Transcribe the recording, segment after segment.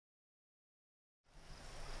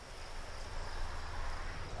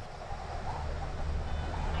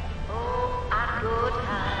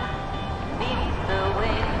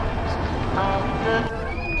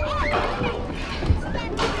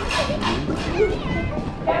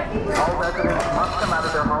All residents must come out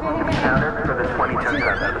of their homes to be counted for the 2010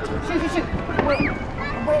 census. Wait.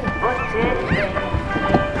 What's it?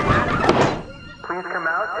 Please come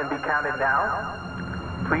out and be counted now.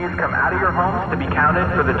 Please come out of your homes to be counted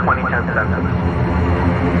for the 2010 census.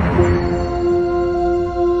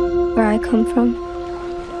 Where I come from,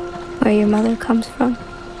 where your mother comes from,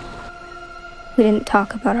 we didn't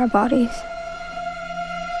talk about our bodies.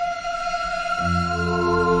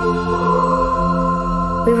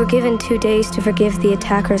 We were given 2 days to forgive the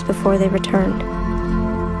attackers before they returned.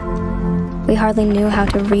 We hardly knew how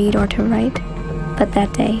to read or to write, but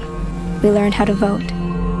that day, we learned how to vote.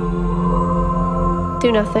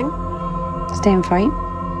 Do nothing. Stay and fight.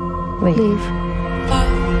 Leave.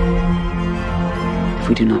 If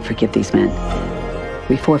we do not forgive these men,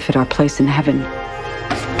 we forfeit our place in heaven.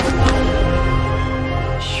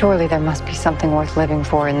 Surely there must be something worth living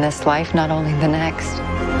for in this life, not only the next.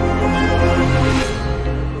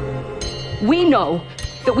 We know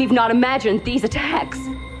that we've not imagined these attacks.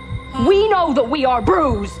 We know that we are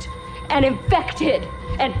bruised and infected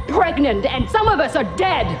and pregnant, and some of us are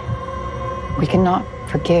dead. We cannot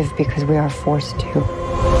forgive because we are forced to.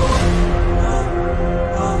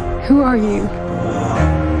 Who are you?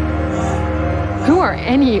 Who are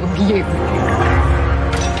any of you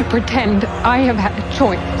to pretend I have had a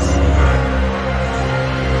choice?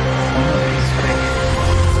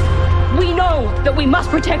 We know that we must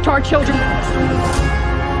protect our children.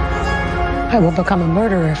 I will become a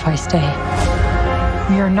murderer if I stay.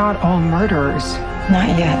 We are not all murderers. Not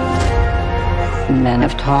yet. Men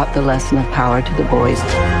have taught the lesson of power to the boys,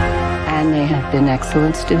 and they have been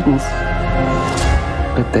excellent students.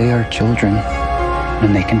 But they are children,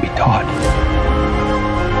 and they can be taught.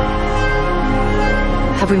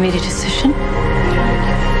 Have we made a decision?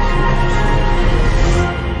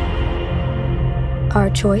 Our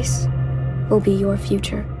choice will be your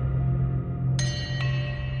future.